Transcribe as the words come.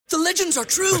The legends are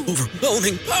true.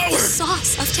 Overwhelming power!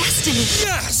 Sauce of destiny.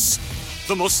 Yes!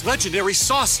 The most legendary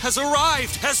sauce has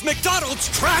arrived as McDonald's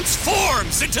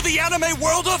transforms into the anime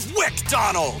world of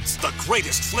WickDonald's. The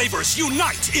greatest flavors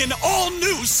unite in all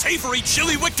new savory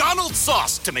chili McDonald's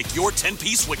sauce to make your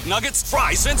 10-piece Wick Nuggets,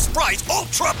 fries, and Sprite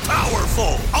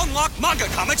ultra-powerful. Unlock manga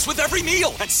comics with every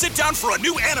meal and sit down for a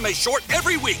new anime short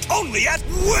every week only at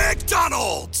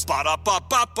WickDonald's.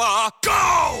 Ba-da-ba-ba-ba,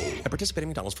 go! At participating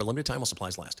McDonald's for a limited time while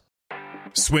supplies last.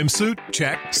 Swimsuit?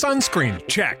 Check. Sunscreen?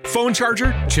 Check. Phone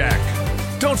charger? Check.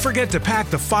 Don't forget to pack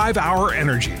the 5-Hour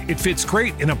Energy. It fits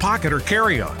great in a pocket or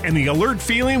carry-on, and the alert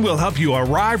feeling will help you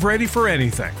arrive ready for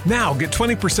anything. Now get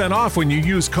 20% off when you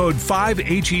use code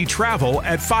 5HETRAVEL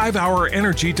at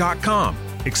 5hourenergy.com.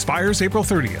 Expires April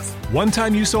 30th.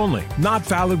 One-time use only. Not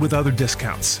valid with other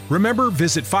discounts. Remember,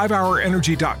 visit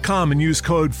 5hourenergy.com and use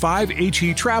code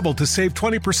 5HETRAVEL to save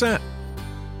 20%.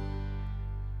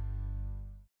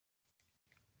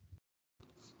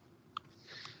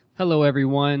 Hello,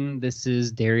 everyone. This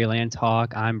is Dairyland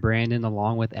Talk. I'm Brandon,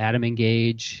 along with Adam and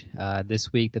Gage.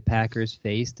 This week, the Packers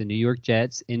face the New York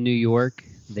Jets in New York.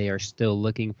 They are still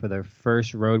looking for their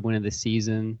first road win of the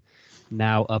season,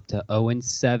 now up to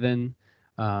 0-7.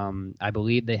 I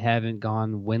believe they haven't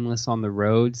gone winless on the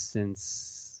road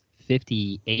since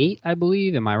 58, I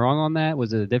believe. Am I wrong on that?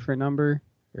 Was it a different number?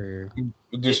 Or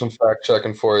We'll do some fact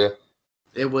checking for you.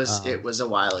 It was a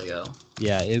while ago.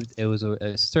 Yeah, it was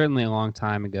certainly a long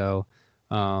time ago.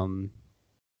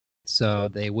 So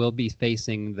they will be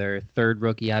facing their third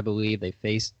rookie, I believe. They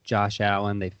faced Josh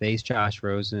Allen. They faced Josh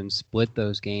Rosen, split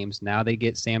those games. Now they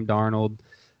get Sam Darnold.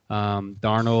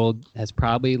 Darnold has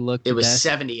probably looked It was best.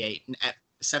 78.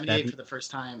 78 for the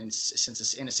first time in a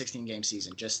 16-game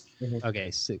season. Okay,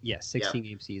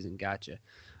 16-game season. Gotcha.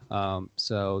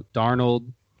 So Darnold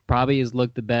probably has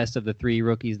looked the best of the three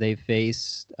rookies they've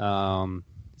faced.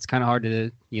 It's kind of hard to,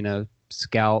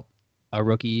 scout a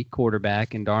rookie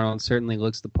quarterback, and Darnold certainly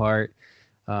looks the part.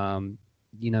 New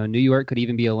York could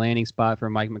even be a landing spot for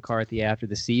Mike McCarthy after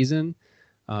the season.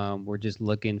 We're just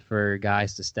looking for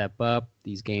guys to step up.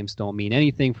 These games don't mean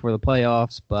anything for the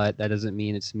playoffs, but that doesn't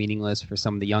mean it's meaningless for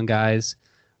some of the young guys.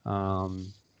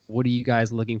 What are you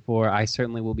guys looking for? I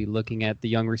certainly will be looking at the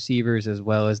young receivers as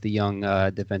well as the young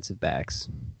defensive backs.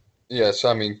 Yes,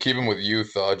 I mean, keeping with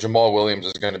youth, Jamal Williams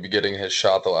is going to be getting his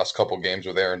shot the last couple games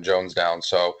with Aaron Jones down.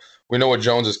 So we know what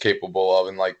Jones is capable of.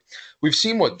 And, we've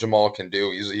seen what Jamal can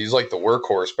do. He's like the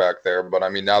workhorse back there. But, I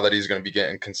mean, now that he's going to be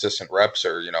getting consistent reps,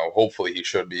 or, hopefully he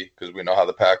should be, because we know how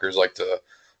the Packers like to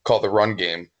call the run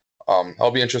game.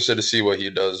 I'll be interested to see what he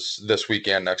does this week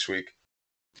and next week.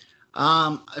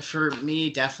 For me,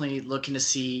 definitely looking to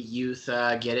see youth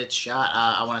get its shot.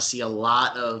 I want to see a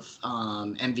lot of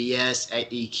MVS at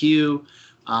EQ.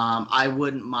 I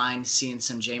wouldn't mind seeing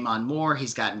some Jamon Moore.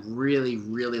 He's gotten really,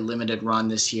 really limited run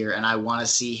this year, and I want to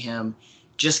see him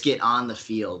just get on the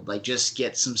field, just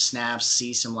get some snaps,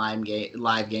 see some live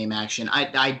game action.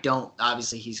 I don't,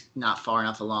 obviously he's not far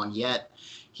enough along yet.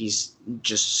 He's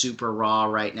just super raw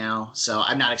right now. So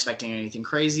I'm not expecting anything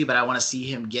crazy, but I want to see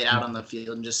him get out on the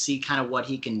field and just see kind of what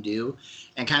he can do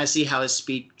and kind of see how his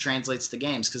speed translates to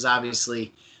games. Because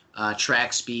obviously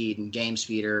track speed and game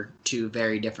speed are two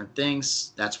very different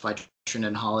things. That's why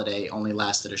Trenton Holiday only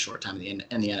lasted a short time in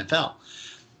the NFL.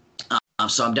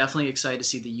 So I'm definitely excited to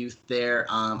see the youth there.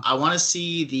 I want to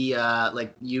see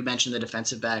like you mentioned, the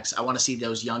defensive backs. I want to see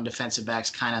those young defensive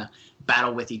backs kind of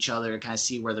battle with each other to kind of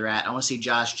see where they're at. I want to see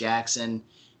Josh Jackson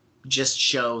just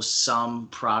show some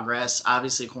progress.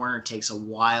 Obviously, corner takes a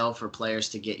while for players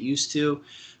to get used to,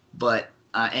 but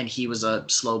and he was a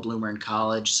slow bloomer in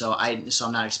college, so I'm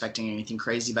not expecting anything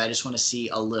crazy. But I just want to see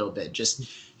a little bit.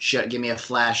 Just give me a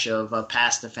flash of a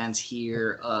pass defense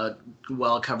here, a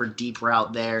well-covered deep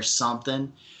route there,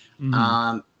 something.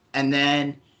 Mm-hmm. And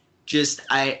then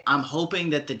I'm hoping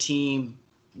that the team,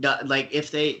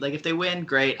 if they win,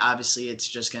 great. Obviously, it's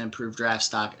just going to improve draft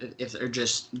stock or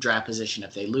just draft position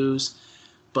if they lose.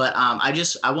 But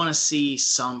I want to see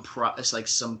some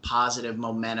positive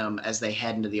momentum as they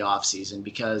head into the offseason,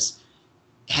 because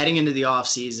heading into the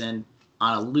offseason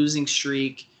on a losing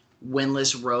streak,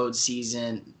 winless road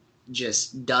season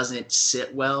just doesn't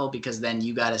sit well, because then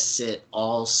you got to sit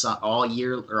all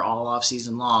year or all off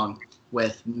season long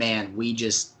with, man, we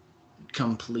just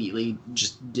completely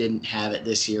just didn't have it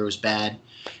this year. It was bad.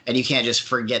 And you can't just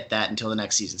forget that until the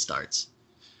next season starts.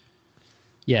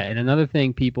 Yeah, and another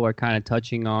thing people are kind of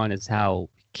touching on is how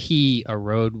key a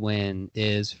road win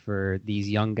is for these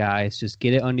young guys. Just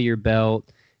get it under your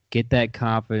belt, get that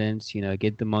confidence,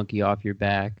 get the monkey off your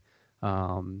back.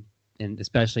 And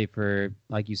especially for,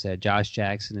 like you said, Josh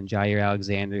Jackson and Jair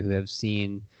Alexander, who have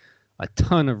seen a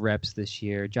ton of reps this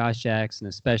year. Josh Jackson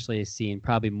especially has seen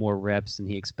probably more reps than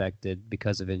he expected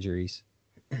because of injuries.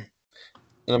 And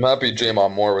I'm happy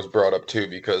Jamon Moore was brought up too,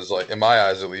 because like in my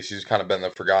eyes at least, he's kind of been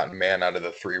the forgotten man out of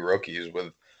the three rookies,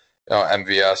 with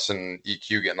MVS and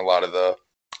EQ getting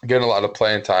a lot of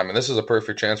playing time. And this is a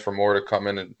perfect chance for Moore to come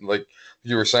in and, like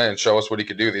you were saying, show us what he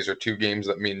could do. These are two games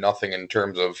that mean nothing in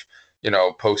terms of,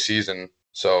 postseason.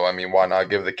 So, I mean, why not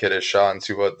give the kid a shot and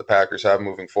see what the Packers have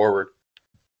moving forward?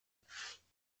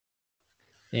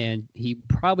 And he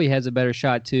probably has a better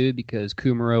shot, too, because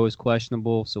Kumaro is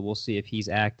questionable, so we'll see if he's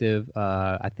active.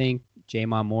 I think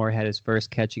Jamon Moore had his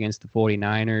first catch against the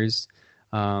 49ers,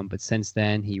 but since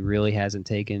then he really hasn't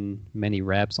taken many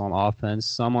reps on offense,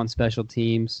 some on special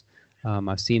teams.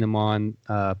 I've seen him on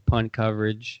punt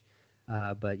coverage.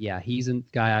 But, yeah, he's a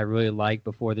guy I really liked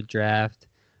before the draft.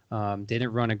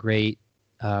 Didn't run a great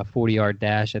 40-yard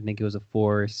dash. I think it was a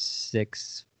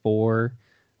 4.64,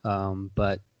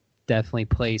 but definitely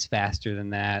plays faster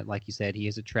than that. Like you said, he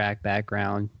has a track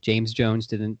background. James Jones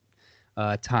didn't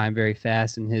time very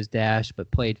fast in his dash, but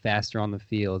played faster on the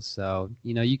field. So,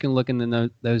 you can look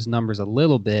into those numbers a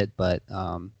little bit, but,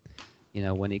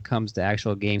 when it comes to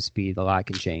actual game speed, a lot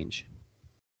can change.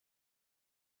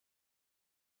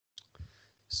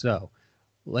 So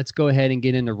let's go ahead and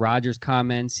get into Rodgers'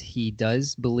 comments. He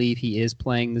does believe he is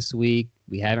playing this week.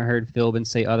 We haven't heard Philbin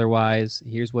say otherwise.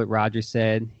 Here's what Rodgers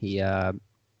said. He said,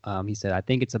 I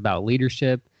think it's about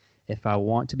leadership. If I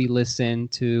want to be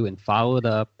listened to and followed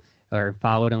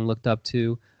and looked up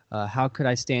to, how could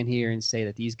I stand here and say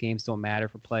that these games don't matter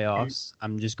for playoffs?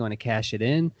 I'm just going to cash it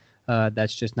in.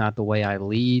 That's just not the way I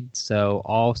lead. So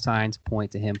all signs point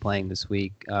to him playing this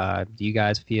week. Do you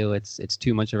guys feel it's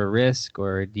too much of a risk,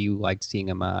 or do you like seeing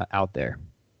him out there?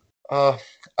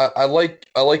 I like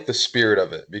the spirit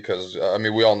of it, because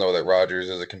we all know that Rodgers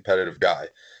is a competitive guy.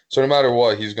 So no matter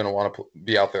what, he's going to want to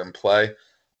be out there and play.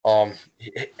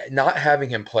 Not having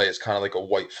him play is kind of like a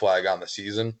white flag on the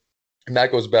season. And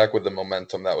that goes back with the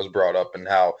momentum that was brought up, and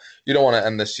how you don't want to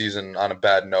end this season on a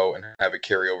bad note and have it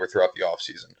carry over throughout the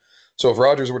offseason. So if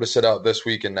Rodgers were to sit out this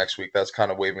week and next week, that's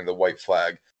kind of waving the white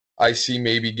flag. I see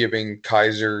maybe giving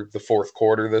Kaiser the fourth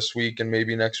quarter this week and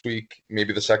maybe next week,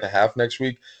 maybe the second half next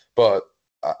week. But,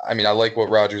 I like what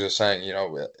Rodgers is saying.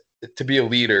 To be a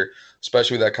leader,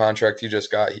 especially with that contract he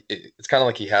just got, it's kind of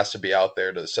like he has to be out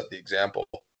there to set the example.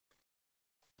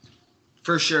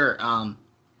 For sure.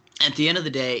 At the end of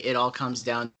the day, it all comes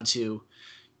down to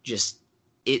just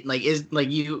it. Like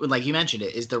you mentioned,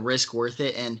 it is the risk worth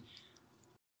it, and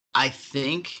I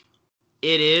think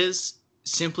it is,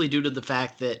 simply due to the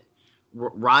fact that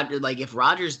if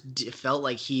Rodgers felt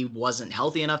like he wasn't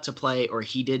healthy enough to play, or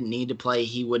he didn't need to play,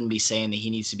 he wouldn't be saying that he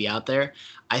needs to be out there.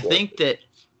 I think that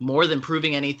more than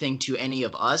proving anything to any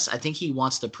of us, I think he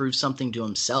wants to prove something to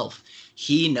himself.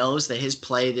 He knows that his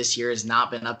play this year has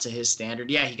not been up to his standard.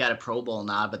 Yeah, he got a Pro Bowl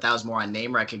nod, but that was more on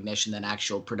name recognition than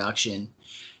actual production.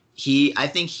 I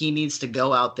think he needs to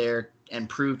go out there and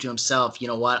prove to himself, you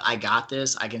know what, I got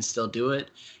this. I can still do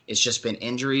it. It's just been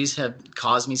injuries have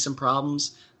caused me some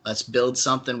problems. Let's build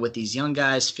something with these young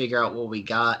guys, figure out what we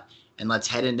got, and let's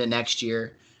head into next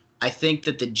year. I think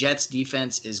that the Jets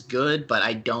defense is good, but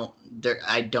I'm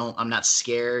not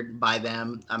scared by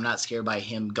them. I'm not scared by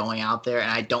him going out there,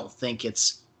 and I don't think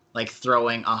it's like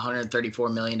throwing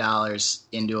 $134 million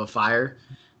into a fire.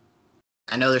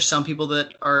 I know there's some people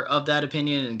that are of that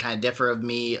opinion and kind of differ of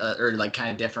me, or like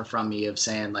kind of differ from me, of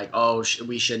saying like, oh,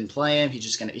 we shouldn't play him. He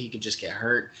could just get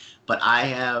hurt. But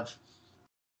I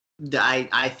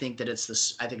think that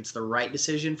it's the right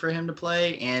decision for him to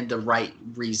play, and the right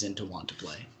reason to want to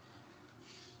play.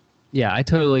 Yeah, I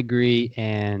totally agree.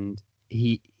 And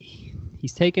he's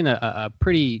taken a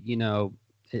pretty,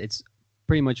 it's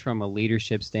pretty much from a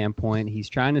leadership standpoint. He's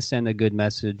trying to send a good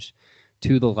message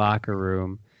to the locker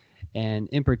room. And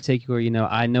in particular,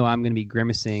 I know I'm going to be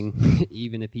grimacing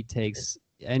even if he takes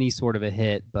any sort of a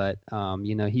hit. But,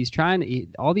 he's trying to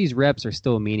 – all these reps are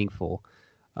still meaningful.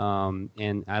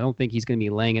 And I don't think he's going to be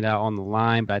laying it out on the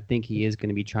line, but I think he is going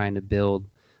to be trying to build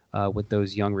with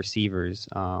those young receivers.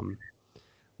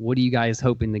 What are you guys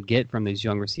hoping to get from these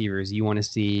young receivers? You want to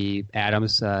see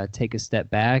Adams take a step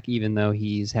back, even though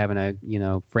he's having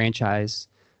a franchise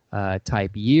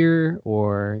type year,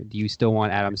 or do you still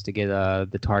want Adams to get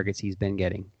the targets he's been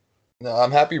getting? No,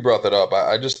 I'm happy you brought that up.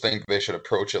 I just think they should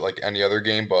approach it like any other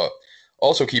game, but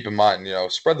also keep in mind,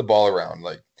 spread the ball around.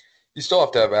 Like, you still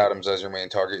have to have Adams as your main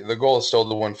target. The goal is still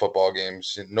to win football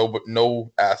games.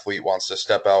 No athlete wants to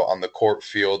step out on the court,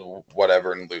 field,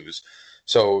 whatever, and lose.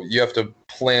 So you have to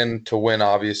plan to win,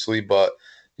 obviously, but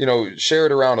share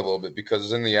it around a little bit,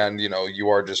 because in the end, you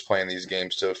are just playing these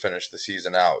games to finish the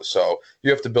season out. So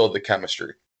you have to build the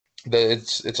chemistry.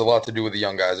 It's a lot to do with the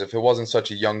young guys. If it wasn't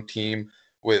such a young team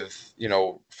with,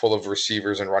 full of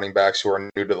receivers and running backs who are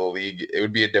new to the league, it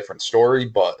would be a different story.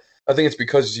 But I think it's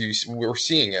because we're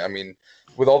seeing it. I mean,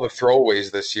 with all the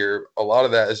throwaways this year, a lot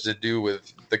of that is to do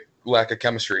with the lack of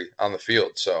chemistry on the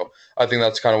field. So I think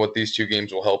that's kind of what these two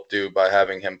games will help do by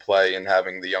having him play and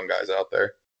having the young guys out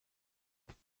there.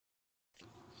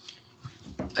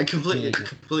 I completely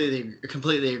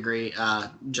agree.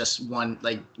 Just one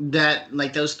like that,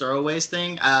 like those throwaways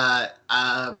thing.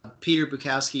 Peter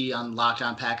Bukowski on Locked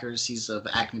On Packers, he's of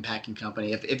Acme Packing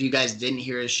Company. If you guys didn't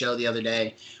hear his show the other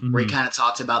day, where he kind of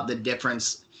talked about the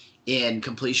difference in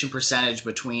completion percentage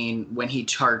between when he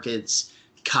targets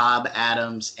Cobb,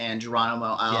 Adams, and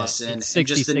Geronimo Allison, it's and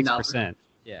just the 66%.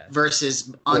 Yeah.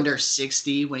 Versus under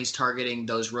 60 when he's targeting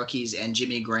those rookies and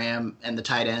Jimmy Graham and the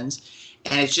tight ends,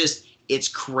 and it's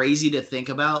crazy to think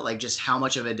about, like, just how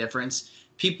much of a difference.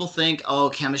 People think,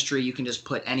 chemistry, you can just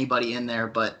put anybody in there,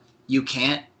 but you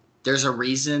can't. There's a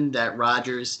reason that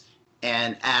Rodgers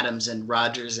and Adams and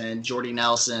Rodgers and Jordy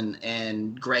Nelson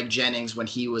and Greg Jennings, when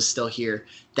he was still here,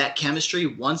 that chemistry,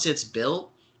 once it's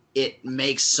built, it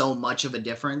makes so much of a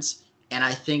difference. And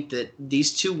I think that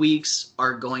these 2 weeks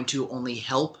are going to only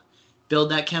help build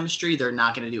that chemistry. They're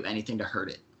not going to do anything to hurt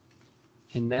it.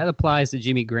 And that applies to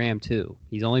Jimmy Graham, too.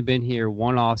 He's only been here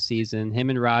one off season. Him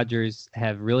and Rodgers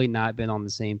have really not been on the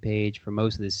same page for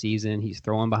most of the season. He's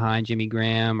throwing behind Jimmy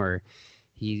Graham, or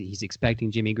he's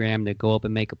expecting Jimmy Graham to go up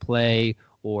and make a play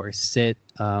or sit,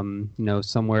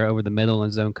 somewhere over the middle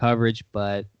in zone coverage.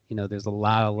 But, there's a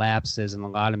lot of lapses and a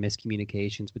lot of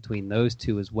miscommunications between those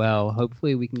two as well.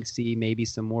 Hopefully we can see maybe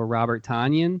some more Robert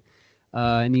Tonyan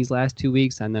in these last 2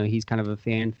 weeks. I know he's kind of a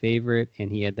fan favorite, and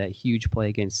he had that huge play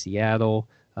against Seattle.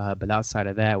 But outside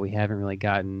of that, we haven't really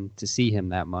gotten to see him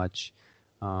that much.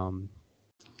 I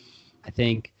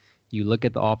think you look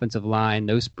at the offensive line,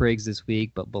 no Spriggs this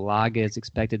week, but Bulaga is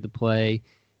expected to play.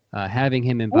 Having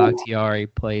him in Bakhtiari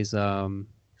plays, a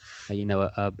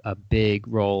big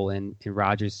role in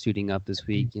Rodgers suiting up this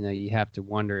week. You have to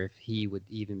wonder if he would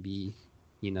even be,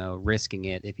 risking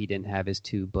it if he didn't have his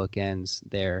two bookends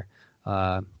there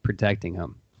protecting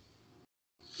him.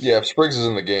 Yeah, if Spriggs is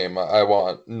in the game, I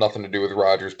want nothing to do with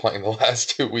Rodgers playing the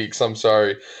last 2 weeks. I'm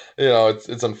sorry.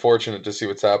 It's unfortunate to see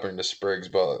what's happening to Spriggs,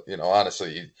 but,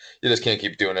 honestly, you just can't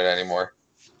keep doing it anymore.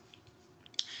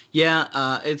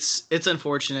 Yeah, it's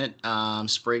unfortunate.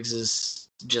 Spriggs is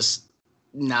just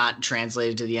not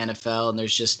translated to the NFL, and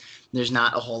there's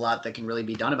not a whole lot that can really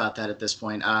be done about that at this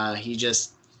point. He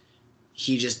just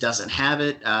doesn't have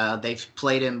it. They've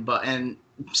played him, and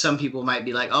some people might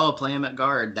be like, play him at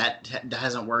guard. That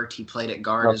hasn't worked. He played at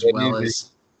guard as well as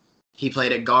he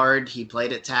played at guard. He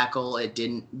played at tackle. It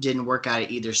didn't work out at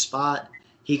either spot.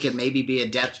 He could maybe be a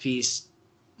depth piece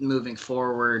moving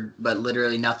forward, but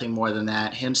literally nothing more than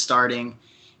that. Him starting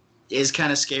is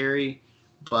kind of scary,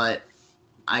 but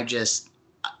I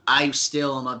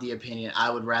still am of the opinion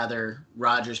I would rather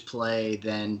Rodgers play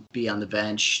than be on the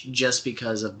bench, just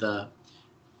because of the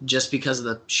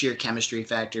sheer chemistry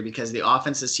factor, because the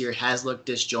offense this year has looked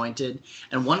disjointed.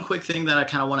 And one quick thing that I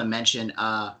kind of want to mention,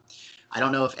 I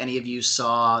don't know if any of you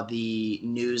saw the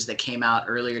news that came out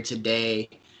earlier today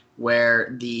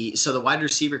where the wide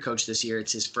receiver coach this year,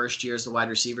 it's his first year as the wide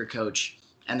receiver coach,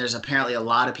 and there's apparently a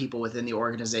lot of people within the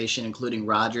organization, including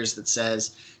Rodgers, that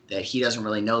says that he doesn't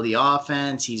really know the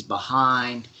offense, he's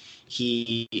behind,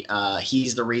 he's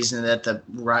the reason that the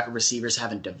receivers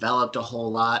haven't developed a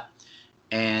whole lot.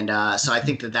 And so I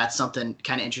think that that's something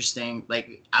kind of interesting.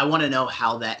 Like, I want to know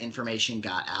how that information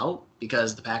got out,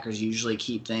 because the Packers usually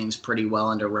keep things pretty well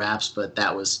under wraps, but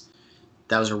that was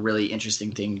a really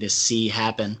interesting thing to see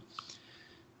happen.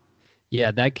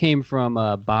 Yeah, that came from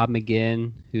Bob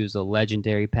McGinn, who's a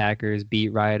legendary Packers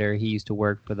beat writer. He used to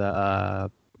work for the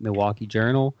Milwaukee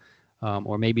Journal,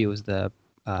 or maybe it was the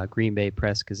Green Bay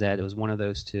Press Gazette. It was one of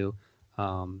those two.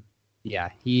 Yeah,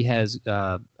 he has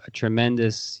a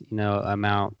tremendous,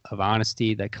 amount of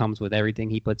honesty that comes with everything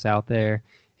he puts out there,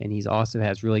 and he's also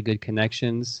has really good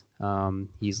connections.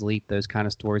 He's leaked those kind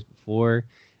of stories before,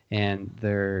 and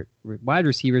their wide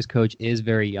receivers coach is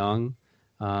very young,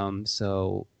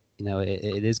 so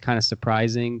it is kind of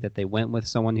surprising that they went with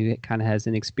someone who kind of has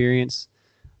inexperience.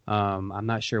 I'm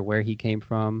not sure where he came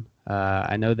from.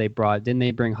 I know didn't they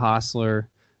bring Hostler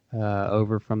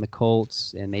over from the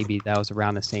Colts, and maybe that was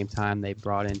around the same time they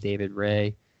brought in David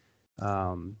Ray.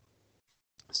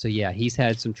 So yeah, he's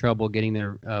had some trouble getting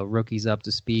their rookies up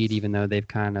to speed, even though they've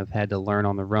kind of had to learn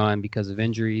on the run because of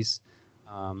injuries.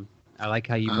 I like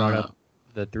how you brought up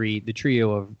the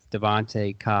trio of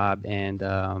Devontae, Cobb, and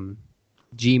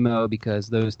Gmo, because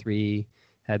those three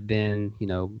have been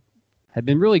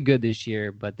really good this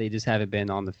year, but they just haven't been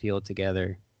on the field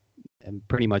together and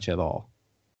pretty much at all.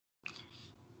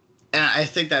 And I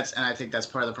think that's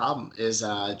part of the problem is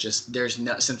just there's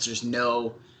no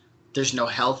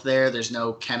health there, there's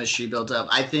no chemistry built up.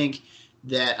 I think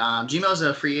that Gmo's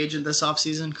a free agent this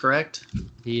offseason, correct?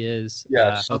 He is.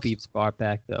 Yes. Hope he's brought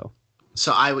back though.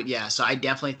 So I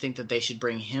definitely think that they should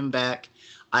bring him back.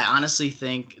 I honestly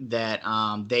think that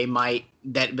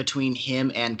that between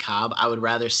him and Cobb, I would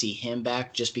rather see him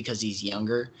back just because he's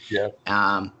younger. Yeah.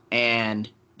 And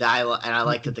I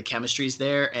like that the chemistry's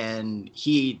there, and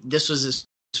this was his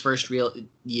first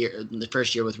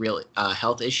year with real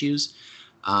health issues.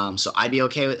 So I'd be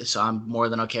okay with it. So I'm more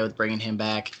than okay with bringing him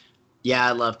back. Yeah,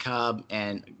 I love Cobb,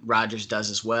 and Rodgers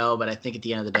does as well. But I think at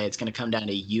the end of the day, it's going to come down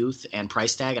to youth and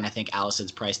price tag, and I think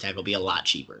Allison's price tag will be a lot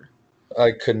cheaper.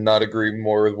 I could not agree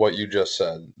more with what you just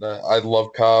said. I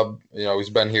love Cobb. He's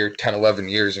been here 10, 11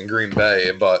 years in Green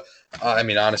Bay, but I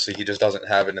mean, honestly, he just doesn't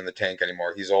have it in the tank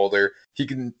anymore. He's older. He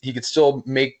could still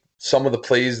make some of the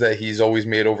plays that he's always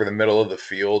made over the middle of the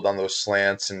field on those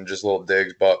slants and just little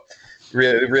digs, but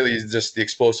really just the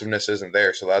explosiveness isn't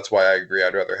there. So that's why I agree.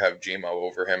 I'd rather have Gmo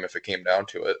over him if it came down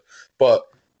to it. But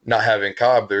not having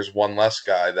Cobb, there's one less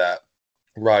guy that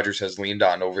Rodgers has leaned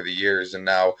on over the years, and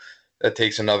now that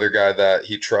takes another guy that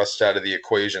he trusts out of the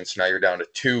equation. So now you're down to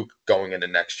two going into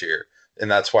next year. And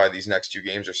that's why these next two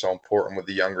games are so important with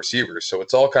the young receivers. So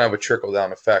it's all kind of a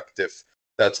trickle-down effect if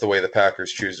that's the way the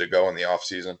Packers choose to go in the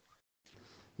offseason.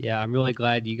 Yeah, I'm really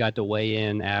glad you got to weigh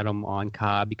in, Adam, on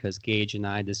Cobb, because Gage and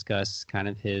I discussed kind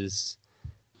of his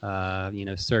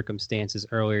circumstances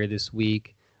earlier this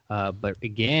week. But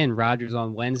again, Rodgers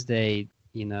on Wednesday,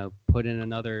 put in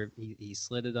another – he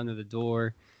slid it under the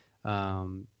door.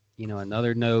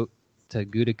 Another note to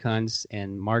Gutekunst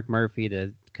and Mark Murphy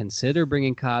to consider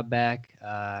bringing Cobb back.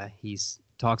 He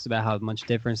talks about how much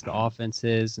difference the offense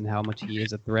is and how much he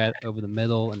is a threat over the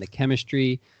middle and the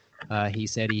chemistry. He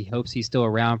said he hopes he's still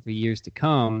around for years to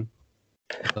come,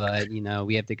 but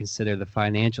we have to consider the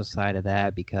financial side of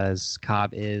that because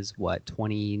Cobb is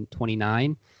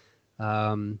 29.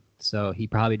 So he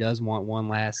probably does want one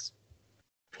last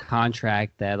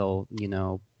contract that'll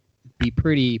be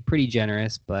pretty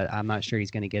generous, but I'm not sure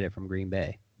he's going to get it from Green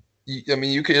Bay. I mean,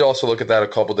 you could also look at that a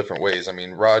couple different ways. I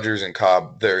mean, Rodgers and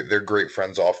Cobb, they're great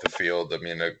friends off the field. I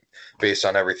mean, based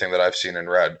on everything that I've seen and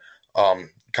read,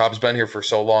 Cobb's been here for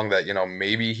so long that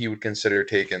maybe he would consider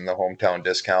taking the hometown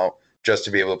discount just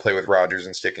to be able to play with Rodgers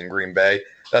and stick in Green Bay.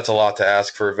 That's a lot to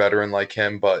ask for a veteran like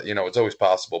him, but it's always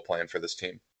possible playing for this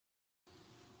team.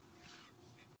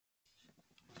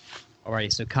 All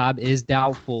right, so Cobb is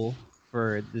doubtful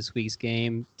for this week's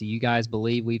game. Do you guys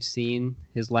believe we've seen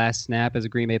his last snap as a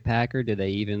Green Bay Packer? Did they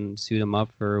even suit him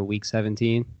up for Week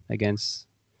 17 against?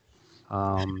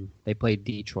 They played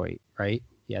Detroit, right?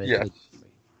 Yeah. Played Detroit.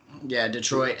 Yeah,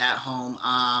 Detroit at home.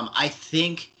 I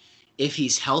think if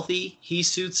he's healthy, he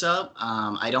suits up.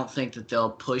 I don't think that they'll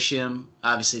push him.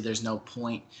 Obviously, there's no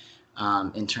point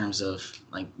in terms of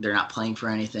they're not playing for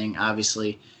anything.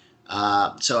 Obviously,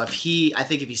 so if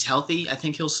he's healthy, I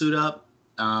think he'll suit up.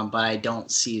 But I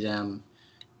don't see them.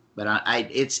 But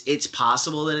it's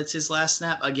possible that it's his last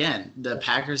snap. Again, the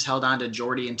Packers held on to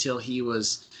Jordy until he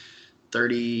was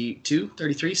 32,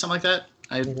 33, something like that.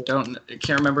 I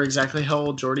can't remember exactly how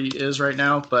old Jordy is right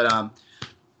now, but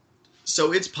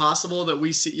so it's possible that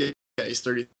we see. Yeah, he's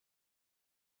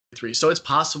 33. So it's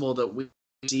possible that we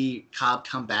see Cobb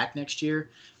come back next year.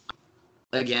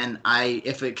 Again,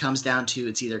 if it comes down to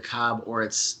it's either Cobb or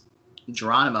it's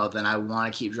Geronimo, then I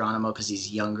want to keep Geronimo because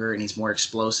he's younger and he's more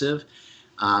explosive.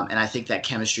 And I think that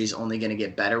chemistry is only going to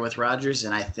get better with Rodgers.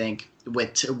 And I think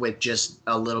with just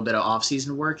a little bit of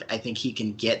offseason work, I think he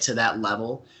can get to that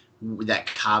level that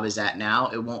Cobb is at now.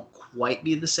 It won't quite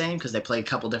be the same because they play a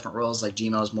couple different roles. Like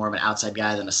Gmo is more of an outside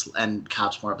guy and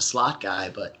Cobb's more of a slot guy,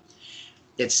 but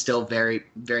it's still very,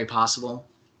 very possible.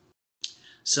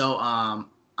 So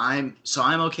I'm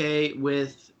okay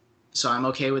with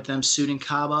them suiting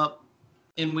Cobb up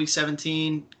in Week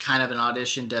 17, kind of an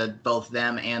audition to both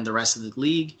them and the rest of the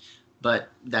league. But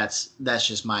that's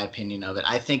just my opinion of it.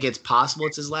 I think it's possible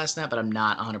it's his last snap, but I'm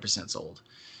not 100% sold.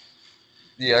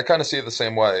 Yeah, I kind of see it the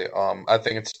same way. I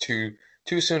think it's too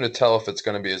soon to tell if it's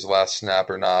going to be his last snap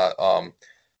or not.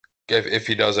 If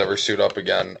he does ever suit up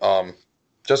again,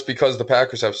 just because the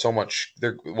Packers have so much,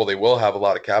 they will have a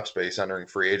lot of cap space entering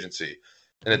free agency,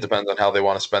 and it depends on how they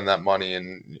want to spend that money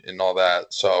and all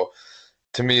that. So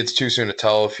to me, it's too soon to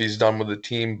tell if he's done with the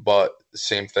team. But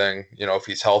same thing, if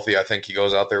he's healthy, I think he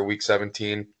goes out there Week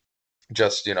 17,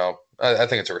 just, I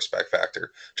think it's a respect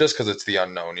factor just because it's the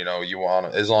unknown. You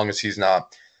want, as long as he's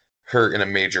not hurt in a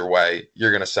major way,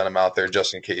 you're going to send him out there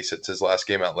just in case it's his last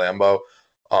game at Lambeau.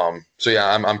 So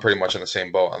yeah, I'm pretty much in the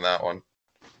same boat on that one.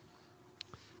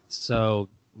 So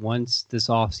once this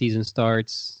offseason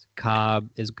starts, Cobb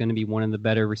is going to be one of the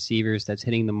better receivers that's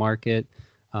hitting the market.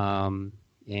 And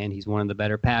he's one of the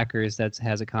better Packers that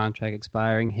has a contract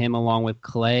expiring. Him along with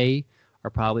Clay are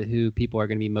probably who people are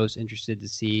going to be most interested to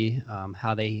see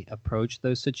how they approach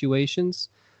those situations.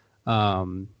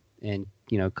 And,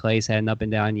 Clay's had an up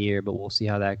and down year, but we'll see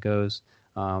how that goes.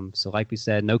 So like we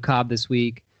said, no Cobb this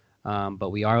week,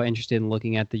 but we are interested in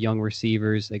looking at the young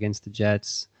receivers against the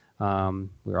Jets.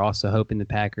 We're also hoping the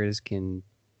Packers can,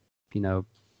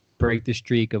 break the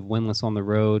streak of winless on the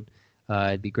road.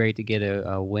 It'd be great to get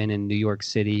a win in New York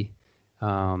City.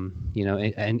 At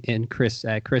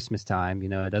Christmas time,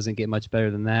 it doesn't get much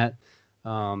better than that.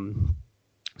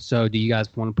 So do you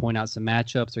guys want to point out some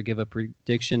matchups or give a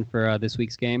prediction for this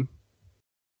week's game?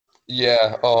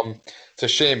 Yeah, it's a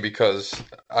shame because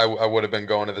I would have been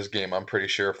going to this game. I'm pretty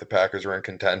sure if the Packers were in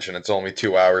contention. It's only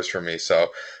 2 hours for me, so I'm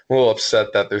a little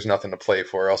upset that there's nothing to play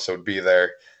for, else I would be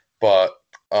there. But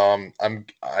I'm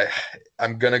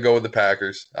gonna go with the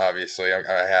Packers. Obviously,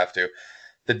 I have to.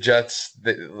 The Jets,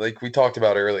 like we talked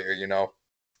about earlier,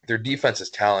 their defense is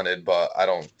talented, but I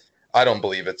don't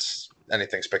believe it's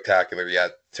anything spectacular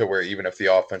yet to where even if the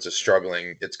offense is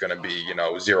struggling, it's going to be,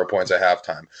 0 points at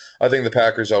halftime. I think the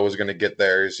Packers are always going to get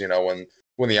theirs,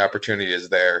 when the opportunity is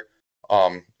there.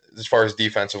 As far as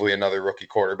defensively, another rookie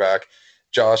quarterback,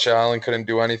 Josh Allen couldn't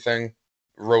do anything.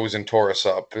 Rosen tore us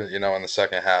up, in the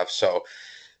second half. So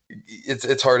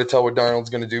it's hard to tell what Darnold's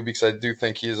going to do because I do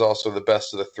think he is also the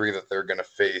best of the three that they're going to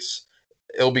face.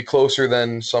 It'll be closer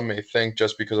than some may think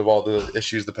just because of all the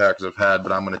issues the Packers have had,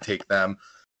 but I'm going to take them.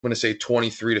 I'm going to say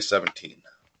 23-17.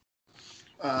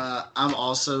 I'm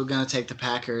also going to take the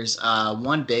Packers.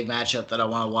 One big matchup that I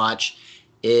want to watch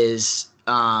is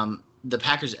the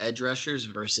Packers edge rushers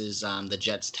versus the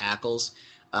Jets tackles.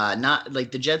 Not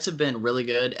like the Jets have been really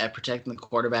good at protecting the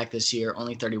quarterback this year,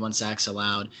 only 31 sacks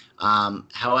allowed.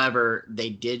 However, they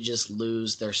did just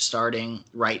lose their starting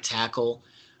right tackle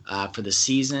for the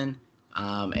season,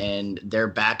 and their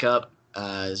backup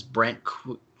is Brent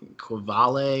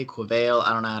Quavale.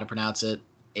 I don't know how to pronounce it.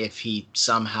 If he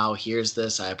somehow hears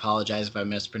this, I apologize if I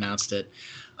mispronounced it.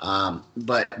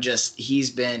 But just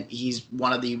he's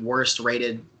one of the worst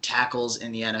rated tackles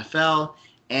in the NFL.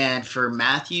 And for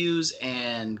Matthews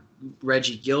and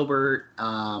Reggie Gilbert,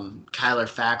 Kyler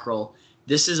Fackrell,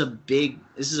 this is a big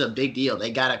deal.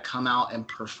 They got to come out and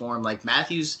perform. Like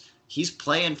Matthews, he's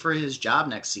playing for his job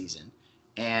next season,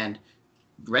 and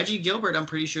Reggie Gilbert, I'm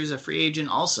pretty sure, is a free agent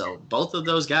also. Both of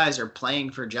those guys are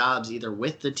playing for jobs either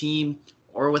with the team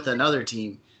or with another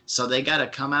team. So they got to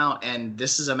come out, and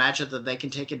this is a matchup that they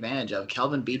can take advantage of.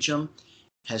 Kelvin Beachum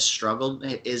has struggled.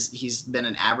 He's been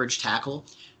an average tackle.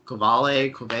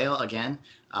 Quavale, again,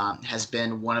 has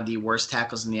been one of the worst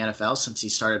tackles in the NFL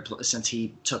since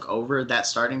he took over that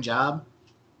starting job.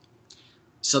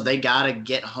 So they got to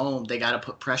get home. They got to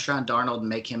put pressure on Darnold and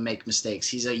make him make mistakes.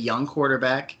 He's a young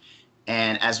quarterback.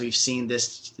 And as we've seen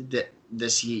this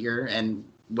year and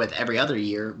with every other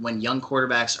year, when young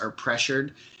quarterbacks are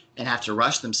pressured and have to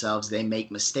rush themselves, they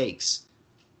make mistakes.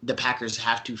 The Packers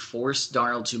have to force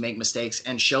Darnold to make mistakes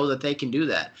and show that they can do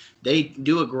that. They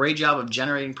do a great job of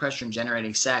generating pressure and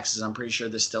generating sacks, as I'm pretty sure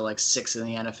there's still like 6 in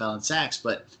the NFL in sacks,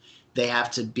 but they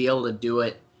have to be able to do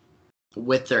it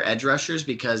with their edge rushers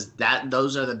because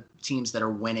those are the teams that are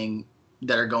winning,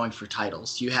 that are going for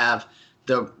titles. You have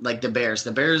the Bears.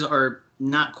 The Bears are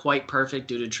not quite perfect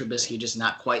due to Trubisky just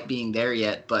not quite being there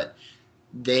yet, but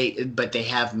they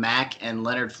have Mack and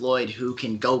Leonard Floyd who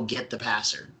can go get the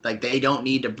passer. Like they don't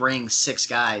need to bring 6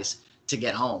 guys to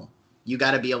get home. You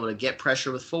got to be able to get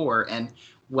pressure with 4. And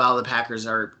while the Packers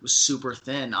are super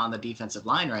thin on the defensive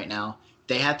line right now,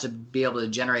 they have to be able to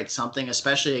generate something,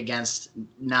 especially against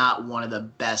not one of the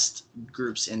best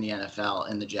groups in the NFL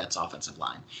in the Jets offensive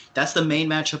line. That's the main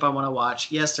matchup I want to watch.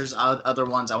 Yes, there's other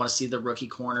ones. I want to see the rookie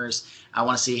corners. I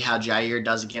want to see how Jair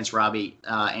does against Robbie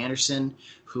Anderson,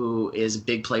 who is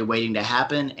big play waiting to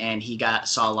happen. And he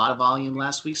saw a lot of volume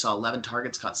last week, saw 11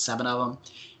 targets, caught 7 of them,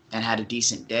 and had a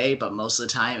decent day. But most of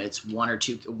the time it's one or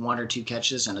two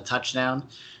catches and a touchdown.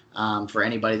 For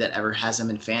anybody that ever has him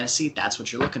in fantasy, that's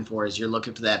what you're looking for, is you're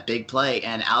looking for that big play.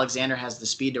 And Alexander has the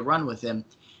speed to run with him.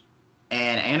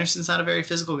 And Anderson's not a very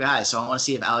physical guy, so I want to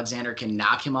see if Alexander can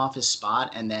knock him off his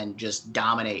spot and then just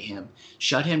dominate him,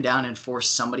 shut him down, and force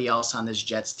somebody else on this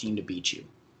Jets team to beat you.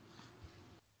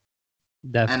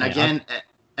 Definitely. And again,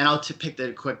 I'll pick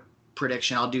the quick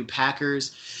prediction. I'll do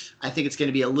Packers. I think it's going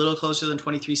to be a little closer than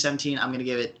 23-17. I'm going to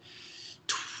give it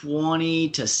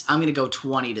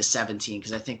 20-17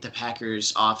 because I think the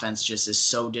Packers offense just is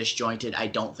so disjointed. I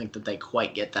don't think that they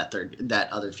quite get that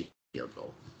other field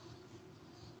goal.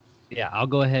 Yeah, I'll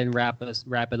go ahead and wrap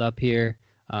it up here.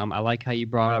 I like how you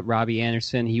brought up Robbie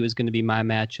Anderson. He was going to be my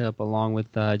matchup along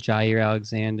with Jair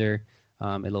Alexander.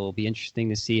 It'll be interesting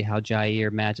to see how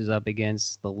Jair matches up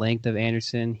against the length of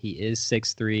Anderson. He is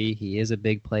 6'3". He is a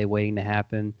big play waiting to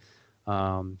happen.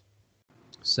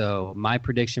 So my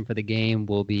prediction for the game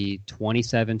will be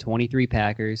 27-23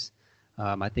 Packers.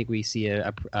 I think we see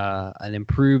an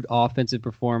improved offensive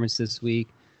performance this week,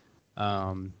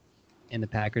 and the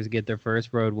Packers get their first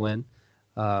road win.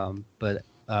 But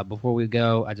before we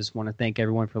go, I just want to thank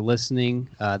everyone for listening.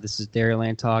 This is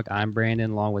Dairyland Talk. I'm Brandon,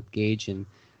 along with Gage and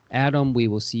Adam. We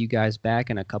will see you guys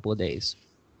back in a couple of days.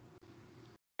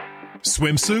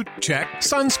 Swimsuit? Check.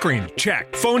 Sunscreen?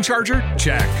 Check. Phone charger?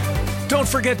 Check. Don't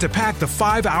forget to pack the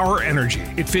 5-Hour Energy.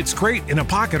 It fits great in a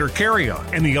pocket or carry-on,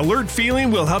 and the alert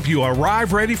feeling will help you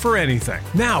arrive ready for anything.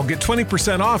 Now get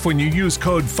 20% off when you use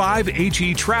code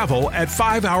 5HETRAVEL at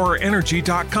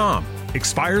 5hourenergy.com.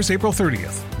 Expires April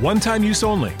 30th. One-time use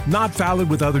only. Not valid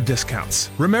with other discounts.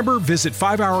 Remember, visit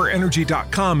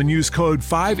 5hourenergy.com and use code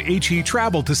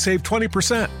 5HETRAVEL to save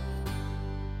 20%.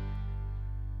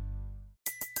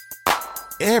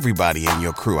 Everybody in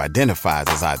your crew identifies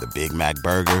as either Big Mac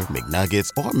Burger,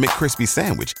 McNuggets, or McCrispy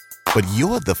Sandwich. But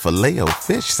you're the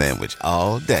Filet-O-Fish Sandwich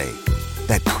all day.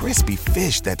 That crispy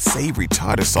fish, that savory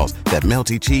tartar sauce, that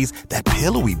melty cheese, that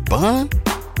pillowy bun.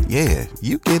 Yeah,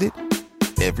 you get it.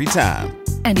 Every time.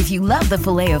 And if you love the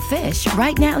Filet-O-Fish,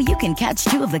 right now you can catch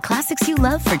 2 of the classics you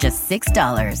love for just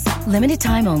 $6. Limited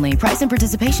time only. Price and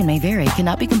participation may vary.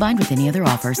 Cannot be combined with any other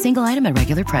offer. Single item at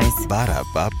regular price.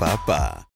 Ba-da-ba-ba-ba.